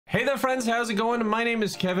Hey there friends, how's it going? My name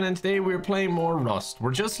is Kevin and today we're playing more Rust.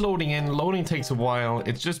 We're just loading in. Loading takes a while.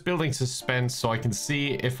 It's just building suspense so I can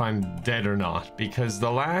see if I'm dead or not. Because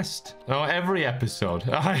every episode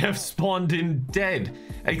I have spawned in dead.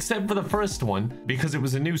 Except for the first one because it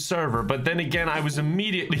was a new server. But then again, I was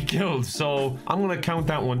immediately killed. So I'm going to count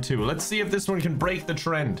that one too. Let's see if this one can break the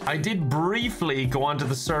trend. I did briefly go onto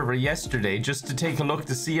the server yesterday just to take a look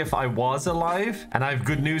to see if I was alive. And I have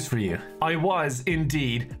good news for you. I was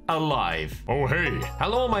indeed alive. Oh, hey.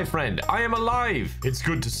 Hello, my friend. I am alive. It's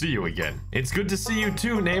good to see you again. It's good to see you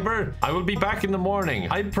too, neighbor. I will be back in the morning.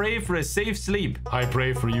 I pray for a safe sleep. I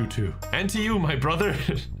pray for you too. And to you, my brother.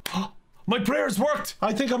 My prayers worked.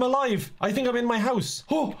 I think I'm alive. I think I'm in my house.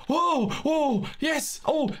 Oh, yes.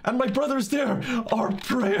 Oh, and my brother's there. Our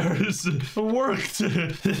prayers worked.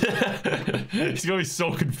 He's gonna be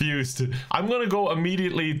so confused. I'm gonna go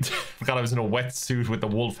immediately. God, I was in a wetsuit with the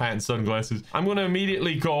wolf hat and sunglasses. I'm gonna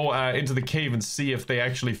immediately go into the cave and see if they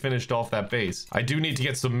actually finished off that base. I do need to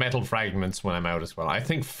get some metal fragments when I'm out as well. I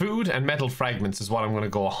think food and metal fragments is what I'm gonna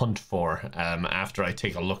go hunt for after I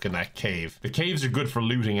take a look in that cave. The caves are good for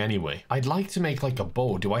looting anyway. I'd like to make like a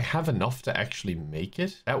bow. Do I have enough to actually make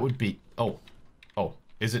it? That would be... Oh.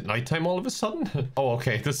 Is it nighttime all of a sudden? Oh,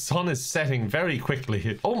 okay. The sun is setting very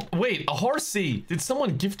quickly. Oh, wait. A horsey. Did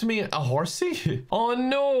someone gift me a horsey? Oh,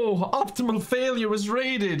 no. Optimal failure was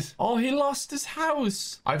raided. Oh, he lost his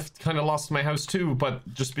house. I've kind of lost my house too, but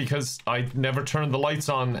just because I never turned the lights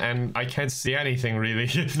on and I can't see anything really.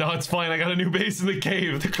 No, it's fine. I got a new base in the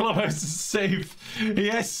cave. The clubhouse is safe.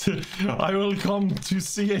 Yes, I will come to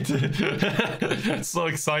see it. So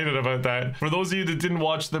excited about that. For those of you that didn't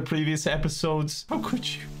watch the previous episodes, how could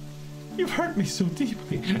you? You've hurt me so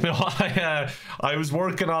deeply. No, I was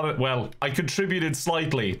working on it. Well, I contributed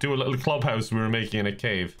slightly to a little clubhouse we were making in a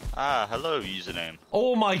cave. Ah, hello, username.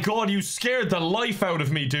 Oh my god, you scared the life out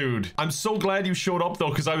of me, dude. I'm so glad you showed up, though,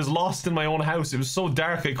 because I was lost in my own house. It was so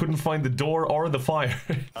dark, I couldn't find the door or the fire.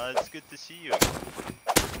 It's good to see you again.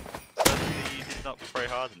 Sadly, you did not pray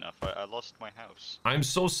hard enough. I lost my house. I'm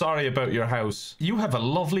so sorry about your house. You have a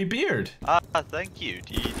lovely beard. Thank you.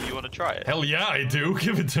 Do you want to try it? Hell yeah, I do.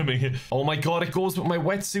 Give it to me. Oh my god, it goes with my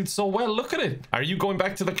wetsuit so well. Look at it. Are you going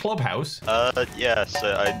back to the clubhouse? Yes.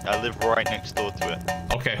 I live right next door to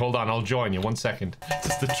it. Okay, hold on. I'll join you. 1 second.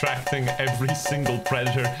 Just attracting every single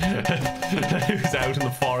predator who's out in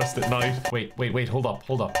the forest at night. Wait. Hold up.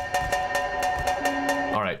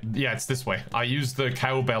 All right, yeah, it's this way. I use the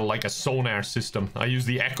cowbell like a sonar system. I use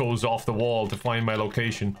the echoes off the wall to find my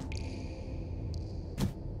location.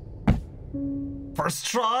 First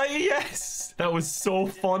try, yes! That was so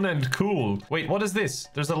fun and cool. Wait, what is this?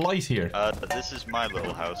 There's a light here. This is my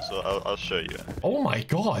little house, so I'll show you. Oh my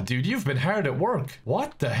god, dude, you've been hard at work.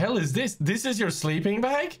 What the hell is this? This is your sleeping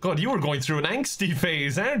bag? God, you were going through an angsty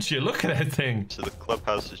phase, aren't you? Look at that thing. So the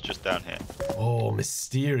clubhouse is just down here. Oh,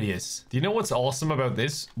 mysterious. Do you know what's awesome about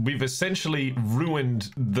this? We've essentially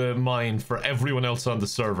ruined the mine for everyone else on the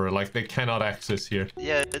server. Like, they cannot access here.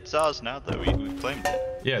 Yeah, it's ours now, though. We've claimed it.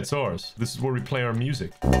 Yeah, it's ours. This is where we play our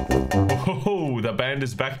music. Oh, the band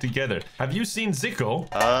is back together. Have you seen Zico?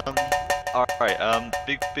 Alright,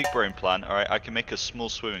 big brain plan. Alright, I can make a small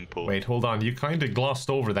swimming pool. Wait, hold on. You kind of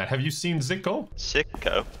glossed over that. Have you seen Zico?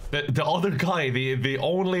 Zico? The other guy, the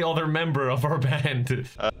only other member of our band.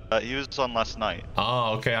 He was on last night.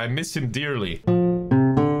 Ah, okay. I miss him dearly.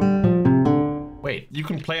 Wait, you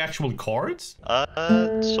can play actual chords?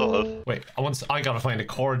 Sort of. Wait, I gotta find a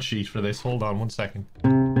chord sheet for this. Hold on 1 second.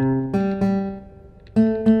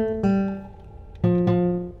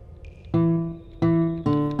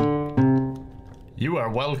 You are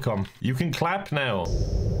welcome. You can clap now.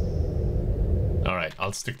 Alright,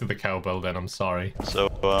 I'll stick to the cowbell then, I'm sorry. So,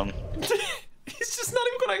 He's just not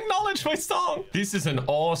even gonna acknowledge my song. This is an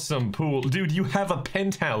awesome pool. Dude, you have a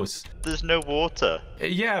penthouse. There's no water.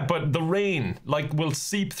 Yeah, but the rain, like, will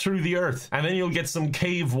seep through the earth. And then you'll get some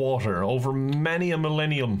cave water over many a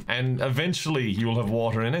millennium. And eventually you'll have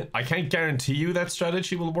water in it. I can't guarantee you that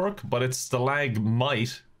strategy will work, but its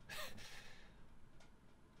stalagmite.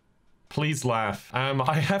 Please laugh.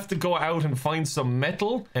 I have to go out and find some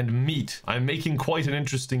metal and meat. I'm making quite an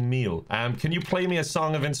interesting meal. Can you play me a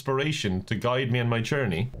song of inspiration to guide me on my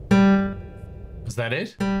journey? Was that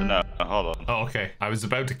it? No, hold on. Oh, okay. I was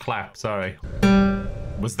about to clap. Sorry.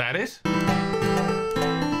 Was that it?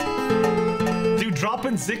 Dude,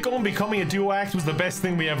 dropping Zico and becoming a duo act was the best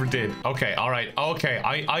thing we ever did. Okay, all right. Okay,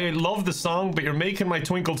 I love the song, but you're making my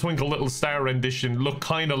Twinkle Twinkle Little Star rendition look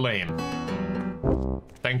kind of lame.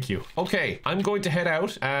 Thank you. Okay, I'm going to head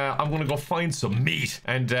out. I'm going to go find some meat,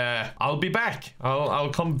 and I'll be back. I'll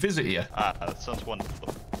come visit you. Ah, that sounds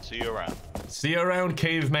wonderful. See you around. See you around,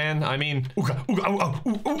 caveman. I mean, ooga, ooga, ooga,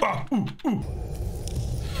 ooga, ooga, ooga, ooga.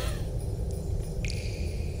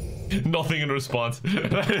 Nothing in response.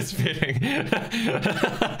 That is fitting.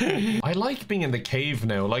 I like being in the cave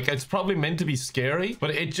now. Like, it's probably meant to be scary,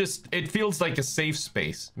 but it feels like a safe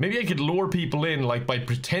space. Maybe I could lure people in, like, by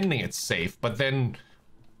pretending it's safe, but then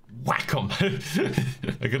whack them.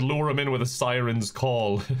 I could lure them in with a siren's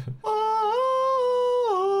call.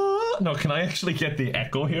 No, can I actually get the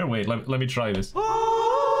echo here? Wait, let me try this.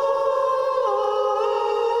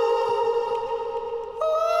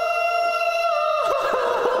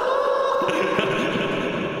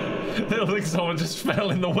 I don't think someone just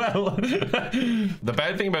fell in the well. The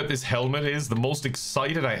bad thing about this helmet is, the most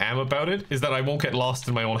excited I am about it is that I won't get lost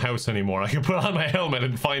in my own house anymore. I can put on my helmet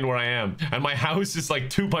and find where I am. And my house is like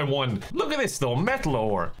 2x1. Look at this though, metal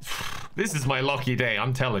ore. This is my lucky day,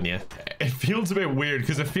 I'm telling you. It feels a bit weird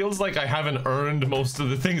because it feels like I haven't earned most of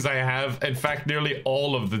the things I have. In fact, nearly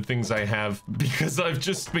all of the things I have, because I've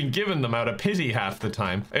just been given them out of pity half the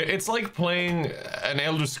time. It's like playing an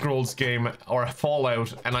Elder Scrolls game or a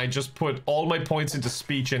Fallout and I just put all my points into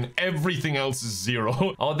speech and everything else is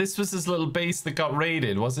 0. Oh, this was his little base that got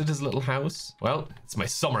raided. Was it his little house? Well, it's my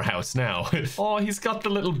summer house now. Oh, he's got the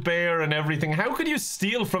little bear and everything. How could you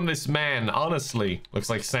steal from this man? Honestly. Looks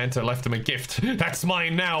like Santa left him a gift. That's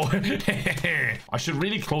mine now. I should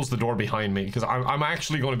really close the door behind me because I'm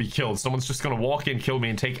actually going to be killed. Someone's just going to walk in, kill me,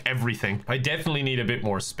 and take everything. I definitely need a bit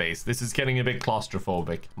more space. This is getting a bit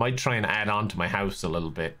claustrophobic. Might try and add on to my house a little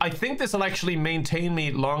bit. I think this will actually maintain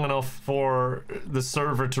me long enough for the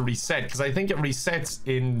server to reset, because I think it resets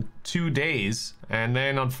in 2 days, and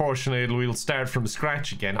then unfortunately we'll start from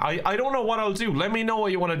scratch again. I don't know what I'll do. Let me know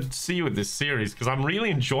what you want to see with this series, because I'm really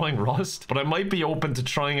enjoying Rust, but I might be open to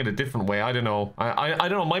trying it a different way. I don't know. I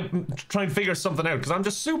don't know. Might try and figure something out, because I'm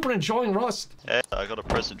just super enjoying Rust. Hey, I got a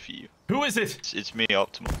present for you. Who is it? It's me,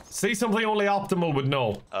 Optimal. Say something only Optimal would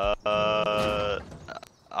know.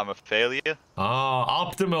 I'm a failure. Ah,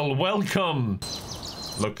 Optimal, welcome.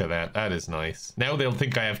 Look at that. That is nice. Now they'll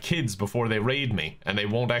think I have kids before they raid me, and they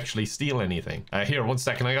won't actually steal anything. Here, 1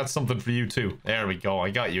 second. I got something for you too. There we go.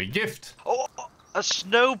 I got you a gift. Oh, a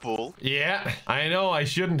snowball? Yeah, I know. I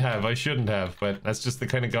shouldn't have, but that's just the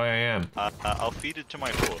kind of guy I am. I'll feed it to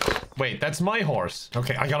my horse. Wait, that's my horse.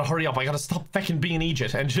 Okay, I gotta hurry up. I gotta stop fucking being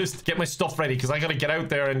Egypt and just get my stuff ready, because I gotta get out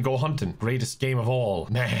there and go hunting. Greatest game of all.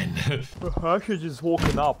 Man. I actually just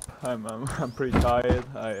woken up. I'm pretty tired.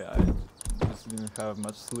 I just didn't have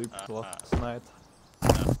much sleep last night. I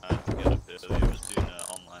had to get up early. I was doing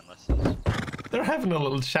online lessons. They're having a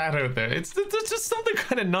little chat out there. There's just something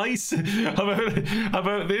kind of nice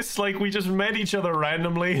about this. Like, we just met each other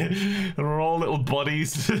randomly and we're all little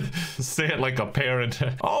buddies. Say it like a parent.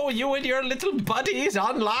 Oh, you and your little buddies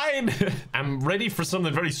online. I'm ready for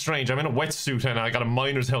something very strange. I'm in a wetsuit and I got a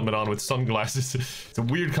miner's helmet on with sunglasses. It's a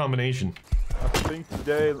weird combination. I think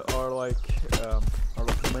today our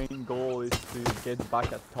main goal is to get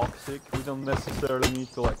back at Toxic. We don't necessarily need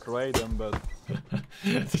to like raid them, but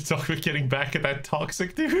to talk about getting back at that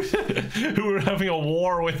Toxic dude who we were having a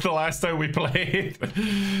war with the last time we played.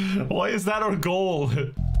 Why is that our goal?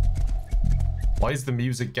 Why is the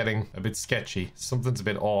music getting a bit sketchy? Something's a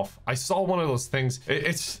bit off. I saw one of those things.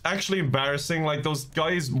 It's actually embarrassing. Like, those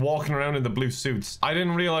guys walking around in the blue suits. I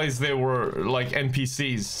didn't realize they were like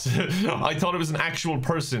NPCs. I thought it was an actual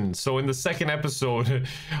person. So in the second episode,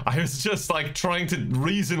 I was just like trying to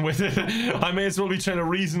reason with it. I may as well be trying to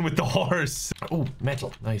reason with the horse. Oh,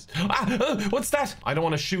 metal. Nice. What's that? I don't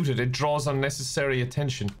want to shoot it. It draws unnecessary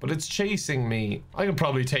attention. But it's chasing me. I can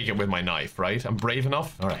probably take it with my knife, right? I'm brave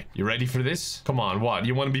enough. All right. You ready for this? Come on, what?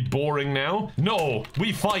 You want to be boring now? No,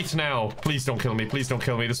 we fight now. Please don't kill me. Please don't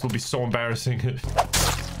kill me. This will be so embarrassing.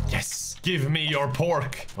 Yes. Give me your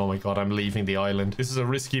pork. Oh my god, I'm leaving the island. This is a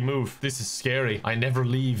risky move. This is scary. I never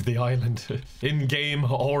leave the island. In game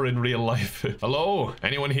or in real life. Hello?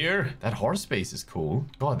 Anyone here? That horse base is cool.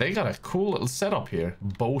 God, they got a cool little setup here.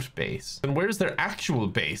 Boat base. And where's their actual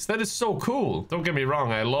base? That is so cool. Don't get me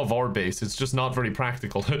wrong. I love our base. It's just not very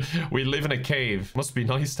practical. We live in a cave. Must be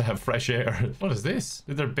nice to have fresh air. What is this?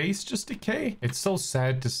 Did their base just decay? It's so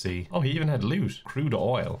sad to see. Oh, he even had loot. Crude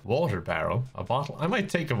oil. Water barrel. A bottle. I might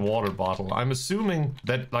take a water bottle. I'm assuming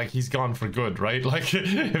that like he's gone for good, right? Like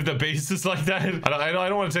if the base is like that. I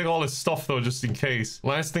don't want to take all this stuff though, just in case.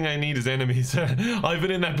 Last thing I need is enemies. I've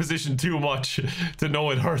been in that position too much to know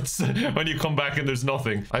it hurts when you come back and there's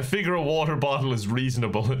nothing. I figure a water bottle is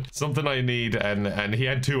reasonable. Something I need, and he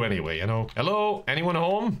had 2 anyway, you know. Hello? Anyone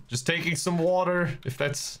home? Just taking some water, if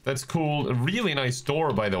that's cool. A really nice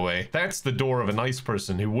door, by the way. That's the door of a nice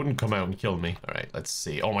person who wouldn't come out and kill me. All right, let's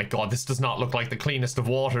see. Oh my god, this does not look like the cleanest of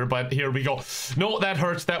water, but here we go. No, that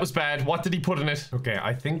hurt. That was bad. What did he put in it? Okay,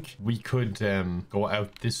 I think we could go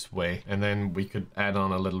out this way, and then we could add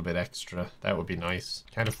on a little bit extra. That would be nice.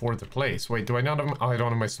 Can't afford the place. Wait, do I not have... Oh, I don't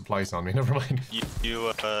have my supplies on me. Never mind. You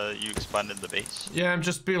expanded the base? Yeah, I'm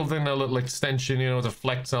just building a little extension, you know, to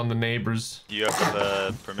flex on the neighbors. You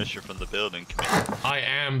have permission from the building committee? I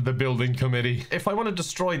am the building committee. If I want to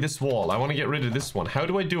destroy this wall, I want to get rid of this one. How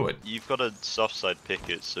do I do it? You've got a soft side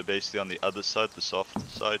picket, so basically on the other side, the soft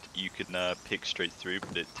side, you can pick straight through,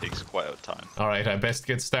 but it takes quite a time. All right, I best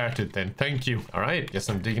get started then. Thank you. All right, guess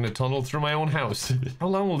I'm digging a tunnel through my own house. How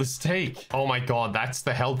long will this take? Oh my god, that's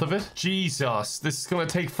the health of it? Jesus, this is gonna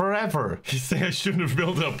take forever. You say I shouldn't have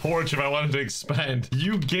built a porch if I wanted to expand.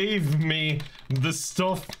 You gave me the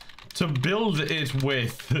stuff to build it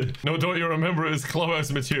with. No, don't you remember it was clubhouse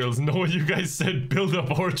materials? No, you guys said build a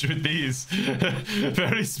porch with these.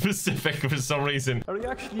 Very specific for some reason. Are you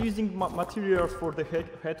actually using materials for the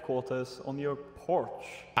headquarters on your porch?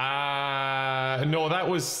 No, that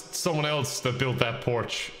was someone else that built that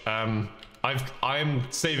porch. I'm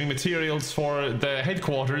saving materials for the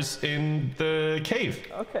headquarters in the cave.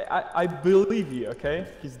 Okay, I believe you, okay?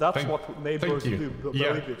 Because that's what neighbors do.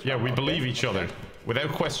 Yeah, we believe each other.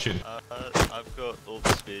 Without question. I've got all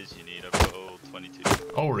the spears you need. I've got all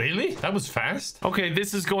 22. Oh, really? That was fast? Okay,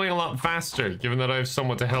 this is going a lot faster, given that I have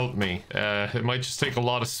someone to help me. It might just take a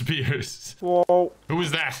lot of spears. Whoa. Who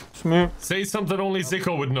is that? It's me. Say something only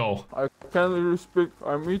Zico would know. I can't really speak.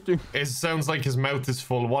 I'm eating. It sounds like his mouth is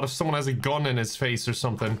full. What if someone has a gun in his face or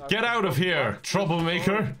something? Get out of here,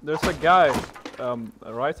 troublemaker. There's a guy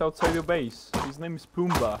right outside your base. His name is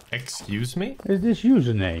Pumbaa. Excuse me? Is this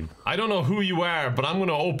username? I don't know who you are, but I'm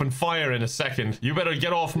gonna open fire in a second. You better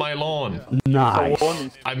get off my lawn. Nice.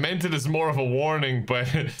 I meant it as more of a warning, but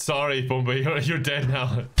sorry, Pumbaa, you're dead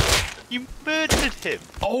now. You murdered him!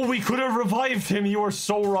 Oh, we could have revived him. You are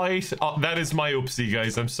so right. Oh, that is my oopsie,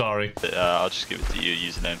 guys. I'm sorry. I'll just give it to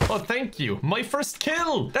you, username. Oh, thank you. My first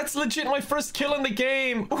kill. That's legit my first kill in the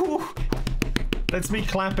game. Ooh. That's me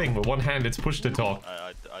clapping with one hand. It's push to talk.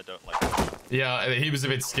 I don't like that. Yeah, he was a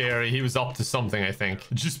bit scary. He was up to something, I think.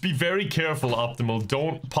 Just be very careful, Optimal.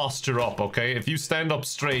 Don't posture up, okay? If you stand up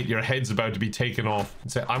straight, your head's about to be taken off.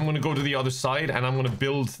 So I'm going to go to the other side, and I'm going to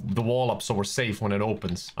build the wall up so we're safe when it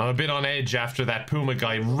opens. I'm a bit on edge after that Puma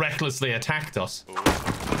guy recklessly attacked us. Ooh.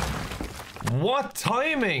 What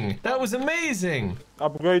timing? That was amazing.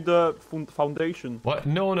 Upgrade the foundation. What?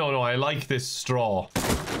 No. I like this straw.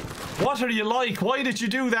 What are you like? Why did you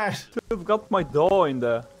do that? You've got my door in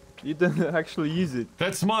there. You didn't actually use it.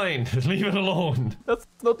 That's mine. Leave it alone. That's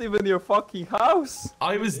not even your fucking house.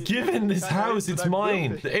 I was given this house. It's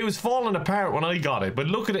mine. It was falling apart when I got it, but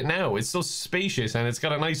look at it now. It's so spacious and it's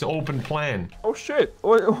got a nice open plan. Oh shit.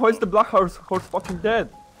 Why is the black horse fucking dead?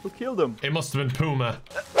 Who killed him? It must have been Puma.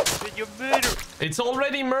 You murdered. It's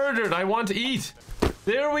already murdered. I want to eat.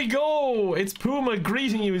 There we go. It's Puma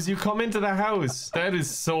greeting you as you come into the house. That is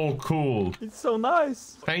so cool. It's so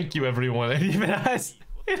nice. Thank you, everyone. It even has...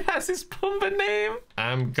 It has his Pumba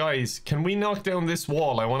name. Guys, can we knock down this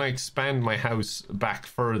wall? I want to expand my house back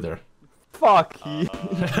further. Fuck you.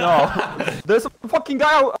 No. There's a fucking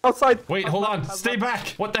guy outside. Wait, hold on. Stay back.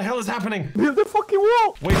 What the hell is happening? Build the fucking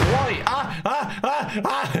wall. Wait, why?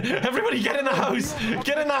 Everybody get in the house.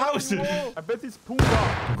 Get in the house. I bet it's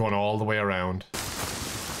Pumba. I'm going all the way around.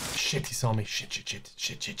 Shit, he saw me. Shit.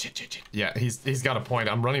 Yeah, he's got a point.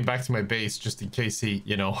 I'm running back to my base just in case he,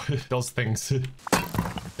 you know, does things.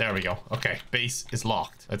 There we go. Okay, base is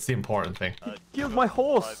locked. That's the important thing. Killed my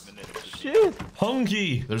horse. Shit.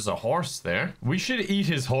 Hunky. There's a horse there. We should eat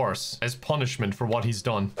his horse as punishment for what he's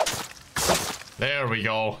done. There we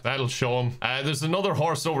go. That'll show him. There's another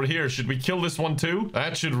horse over here. Should we kill this one too?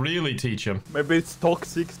 That should really teach him. Maybe it's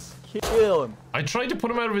toxic. Kill him. I tried to put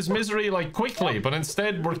him out of his misery like quickly, but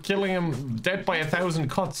instead we're killing him dead by 1,000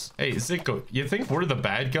 cuts. Hey, Zico, you think we're the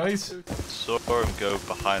bad guys? Saw him go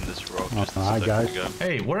behind this rock. Hi, guys.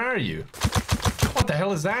 Hey, where are you? What the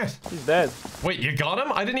hell is that? He's dead. Wait, you got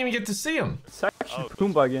him? I didn't even get to see him. It's actually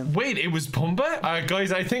Pumba again. Wait, it was Pumba?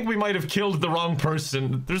 Guys, I think we might have killed the wrong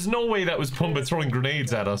person. There's no way that was Pumba throwing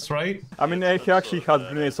grenades at us, right? I mean, he actually had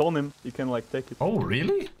grenades on him. You can, like, take it. Oh,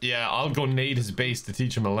 really? Yeah, I'll go nade his base to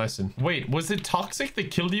teach him a lesson. Wait, was it Toxic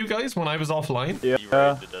that killed you guys when I was offline?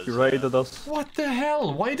 Yeah, he raided us. What the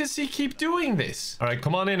hell? Why does he keep doing this? All right,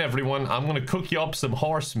 come on in, everyone. I'm gonna cook you up some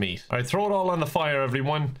horse meat. All right, throw it all on the fire,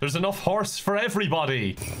 everyone. There's enough horse for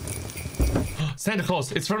everybody. Santa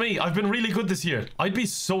Claus, it's for me. I've been really good this year. I'd be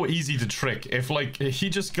so easy to trick. If, like, he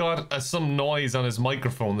just got some noise on his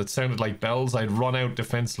microphone that sounded like bells, I'd run out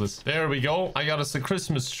defenseless. There we go. I got us a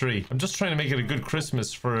Christmas tree. I'm just trying to make it a good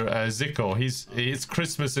Christmas for Zico. It's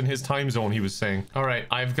Christmas in his time zone, he was saying. All right,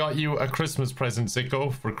 I've got you a Christmas present,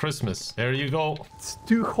 Zico, for Christmas. There you go. It's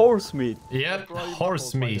 2 horse meat. Yep,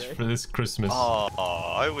 horse meat for this Christmas. Oh,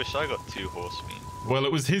 I wish I got 2 horse meat. Well,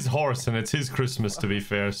 it was his horse and it's his Christmas, to be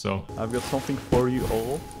fair, so. I've got something for you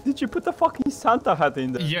all. Did you put the fucking Santa hat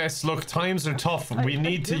in there? Yes, look, times are tough. We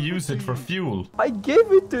need to use it for fuel. I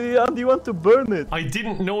gave it to you and you want to burn it. I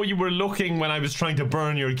didn't know you were looking when I was trying to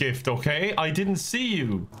burn your gift, okay? I didn't see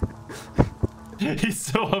you. He's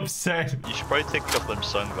so upset. You should probably take up them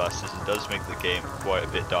sunglasses. It does make the game quite a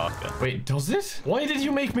bit darker. Wait, does it? Why did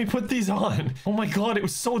you make me put these on? Oh my god, it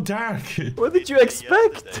was so dark. What did you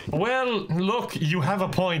expect? Well, look, you have a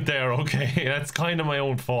point there, okay? That's kind of my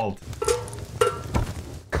own fault.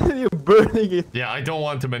 You're burning it. Yeah, I don't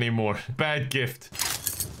want them anymore. Bad gift.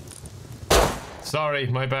 Sorry,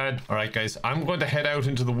 my bad. All right, guys, I'm going to head out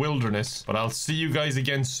into the wilderness, but I'll see you guys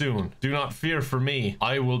again soon. Do not fear for me.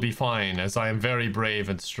 I will be fine, as I am very brave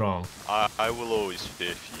and strong. I will always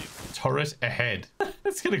fear for you. Turret ahead.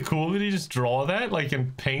 That's kind of cool. Did he just draw that, like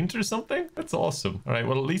in paint or something? That's awesome. All right,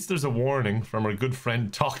 well, at least there's a warning from our good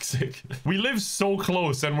friend Toxic. We live so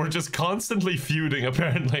close, and we're just constantly feuding,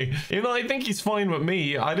 apparently. You know, I think he's fine with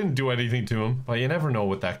me. I didn't do anything to him, but you never know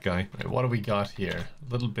with that guy. Right, what do we got here?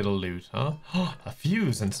 A little bit of loot, huh? A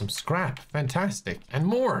fuse and some scrap. Fantastic. And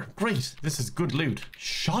more. Great. This is good loot.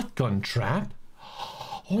 Shotgun trap?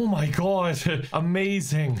 Oh my god.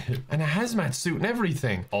 Amazing. And a hazmat suit and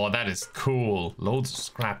everything. Oh, that is cool. Loads of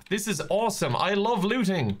scrap. This is awesome. I love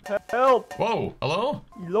looting. Help. Whoa. Hello?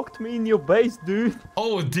 You locked me in your base, dude.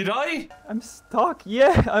 Oh, did I? I'm stuck.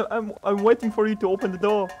 Yeah, I'm waiting for you to open the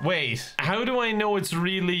door. Wait. How do I know it's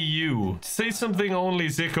really you? Say something only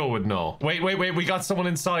Zico would know. Wait. We got someone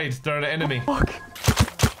inside. They're an enemy. Fuck.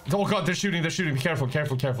 Oh god, they're shooting. Be careful.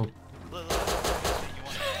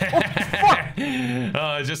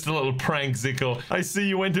 Just a little prank, Zico. I see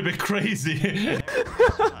you went a bit crazy.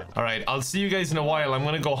 All right, I'll see you guys in a while. I'm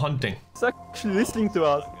gonna go hunting. He's actually listening to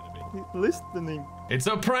us. He's listening. It's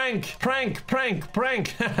a prank.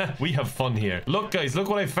 We have fun here. Look, guys, look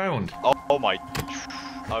what I found. Oh my.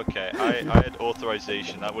 Okay, I had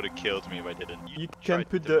authorization. That would have killed me if I didn't. You can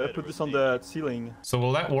put this on the ceiling. So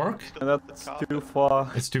will that work? And that's too far.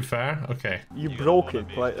 It's too far? Okay. You broke it.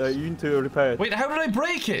 Like you need to repair it. Wait, how did I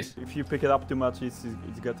break it? If you pick it up too much, it's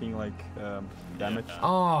getting like damage.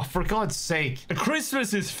 Oh, for God's sake.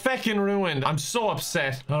 Christmas is feckin' ruined. I'm so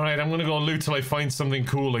upset. All right, I'm gonna go loot till I find something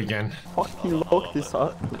cool again. Fucking lock this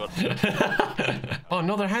up. Oh,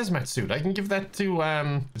 another hazmat suit. I can give that to,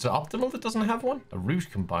 is it Optimal that doesn't have one? A root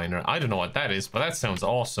combiner. I don't know what that is, but that sounds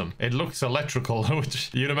awesome. It looks electrical, which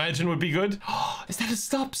you'd imagine would be good. Oh, is that a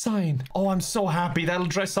stop sign? Oh, I'm so happy. That'll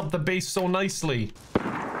dress up the base so nicely.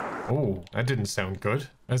 Oh, that didn't sound good.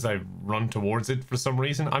 As I run towards it for some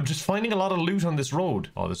reason. I'm just finding a lot of loot on this road.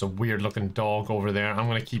 Oh, there's a weird looking dog over there. I'm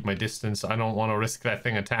gonna keep my distance. I don't want to risk that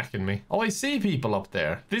thing attacking me. Oh, I see people up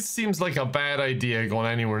there. This seems like a bad idea going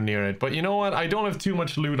anywhere near it. But you know what? I don't have too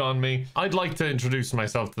much loot on me. I'd like to introduce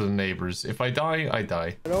myself to the neighbors. If I die, I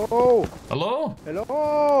die. Hello. Hello?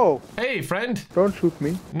 Hello. Hey, friend. Don't shoot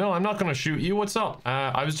me. No, I'm not gonna shoot you. What's up?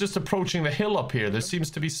 I was just approaching the hill up here. There seems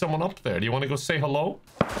to be someone up there. Do you want to go say hello?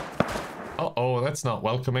 Uh-oh, that's not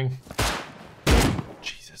welcoming.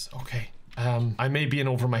 Jesus, okay. I may be in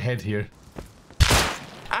over my head here.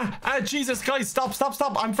 Jesus, guys, stop.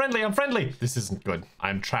 I'm friendly. This isn't good.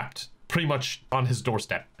 I'm trapped pretty much on his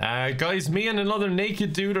doorstep. Guys, me and another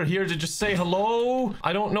naked dude are here to just say hello.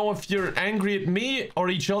 I don't know if you're angry at me or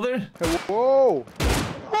each other. Hello.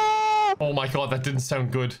 Oh my god, that didn't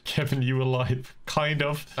sound good. Kevin, you alive? Kind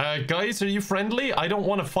of. Guys, are you friendly? I don't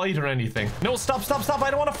want to fight or anything. No, stop.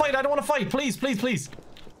 I don't want to fight. Please.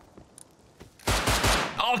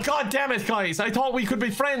 Oh, god damn it, guys. I thought we could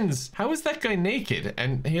be friends. How is that guy naked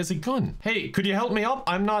and he has a gun? Hey, could you help me up?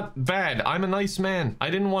 I'm not bad. I'm a nice man.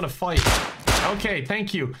 I didn't want to fight. Okay,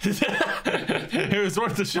 thank you. It was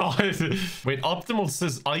worth a shot. Wait, Optimal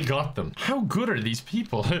says I got them. How good are these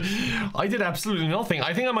people? I did absolutely nothing.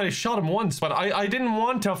 I think I might have shot him once, but I didn't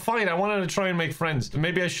want to fight. I wanted to try and make friends.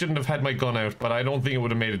 Maybe I shouldn't have had my gun out, but I don't think it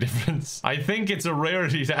would have made a difference. I think it's a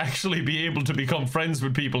rarity to actually be able to become friends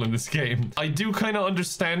with people in this game. I do kind of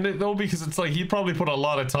understand it though, because it's like he probably put a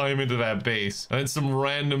lot of time into that base. And then some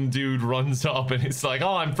random dude runs up and it's like,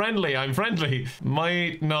 oh, I'm friendly.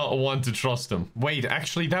 Might not want to trust him. Wait,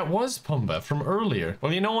 actually, that was Pumba from earlier.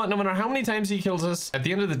 Well, you know what? No matter how many times he kills us, at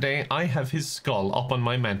the end of the day, I have his skull up on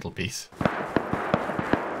my mantelpiece.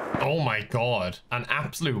 Oh my god. An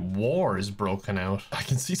absolute war is broken out. I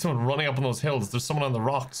can see someone running up on those hills. There's someone on the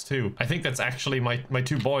rocks too. I think that's actually my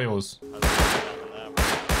two boyos.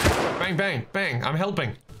 Bang, bang, bang. I'm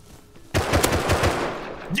helping.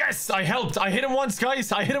 Yes, I helped. I hit him once,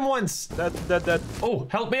 guys. I hit him once. That. Oh,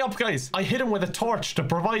 help me up, guys. I hit him with a torch to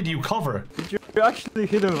provide you cover. Did you actually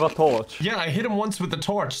hit him with a torch? Yeah, I hit him once with the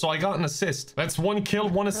torch, so I got an assist. That's 1 kill,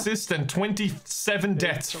 1 assist, and 27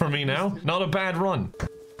 deaths for me now. Not a bad run.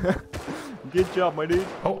 Good job, my dude.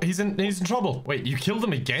 Oh, he's in trouble. Wait, you killed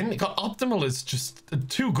him again? God, Optimal is just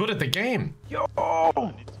too good at the game. Yo,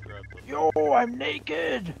 I'm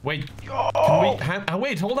naked. Wait, Yo. can we?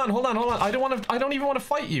 Wait, hold on. I don't even want to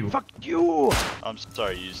fight you. Fuck you. I'm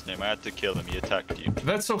sorry, username. I had to kill him. He attacked you.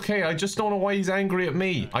 That's okay. I just don't know why he's angry at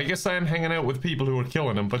me. I guess I am hanging out with people who are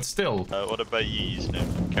killing him, but still. What about you,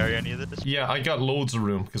 username? Carry any of this? Yeah, I got loads of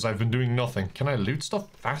room because I've been doing nothing. Can I loot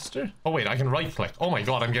stuff faster? Oh wait, I can right click. Oh my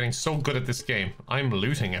god, I'm getting so good at this game. I'm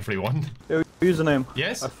looting everyone. Yo, username.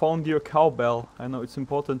 Yes? I found your cowbell. I know it's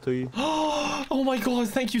important to you. Oh my god,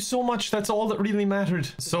 thank you so much. That's all that really mattered.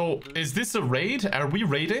 So, is this a raid? Are we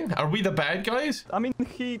raiding? Are we the bad guys? I mean,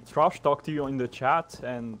 he trash talked to you in the chat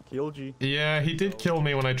and killed you. Yeah, he did kill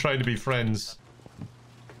me when I tried to be friends.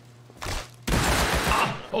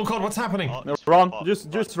 Oh god, what's happening? No, run,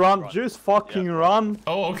 just run, just fucking run.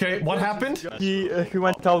 Oh, okay. What happened? He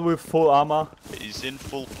went out with full armor. He's in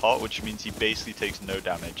full pot, which means he basically takes no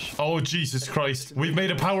damage. Oh, Jesus Christ. We've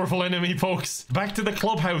made a powerful enemy, folks. Back to the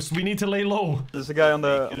clubhouse. We need to lay low. There's a guy on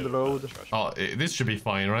the road. Oh, this should be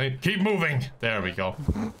fine, right? Keep moving. There we go.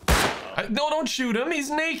 No, don't shoot him.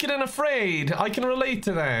 He's naked and afraid. I can relate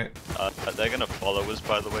to that. They're gonna follow us,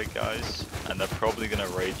 by the way, guys. And they're probably gonna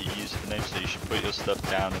raid your username, so you should put your stuff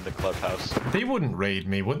down in the clubhouse. They wouldn't raid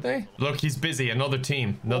me, would they? Look, he's busy. Another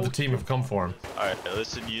team have come for him. Alright,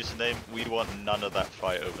 listen, username. We want none of that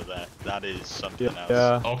fight over there. That is something else.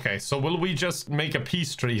 Yeah. Okay, so will we just make a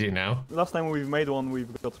peace treaty now? Last time we made one, we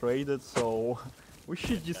got raided, so we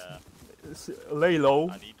should just lay low.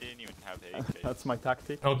 And he didn't even have AK. That's my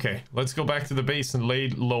tactic. Okay, let's go back to the base and lay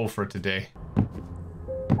low for today.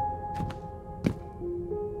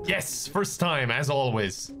 Yes, first time, as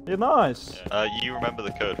always. Yeah, nice. You remember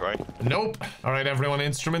the code, right? Nope. All right, everyone,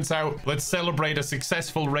 instruments out. Let's celebrate a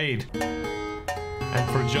successful raid. And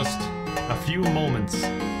for just a few moments,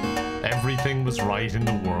 everything was right in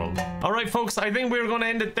the world. All right, folks, I think we're going to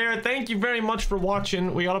end it there. Thank you very much for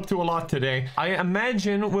watching. We got up to a lot today. I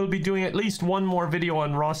imagine we'll be doing at least one more video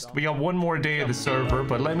on Rust. We got one more day of the server,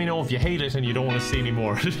 but let me know if you hate it and you don't want to see any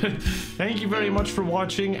more. Thank you very much for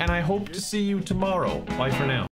watching, and I hope to see you tomorrow. Bye for now.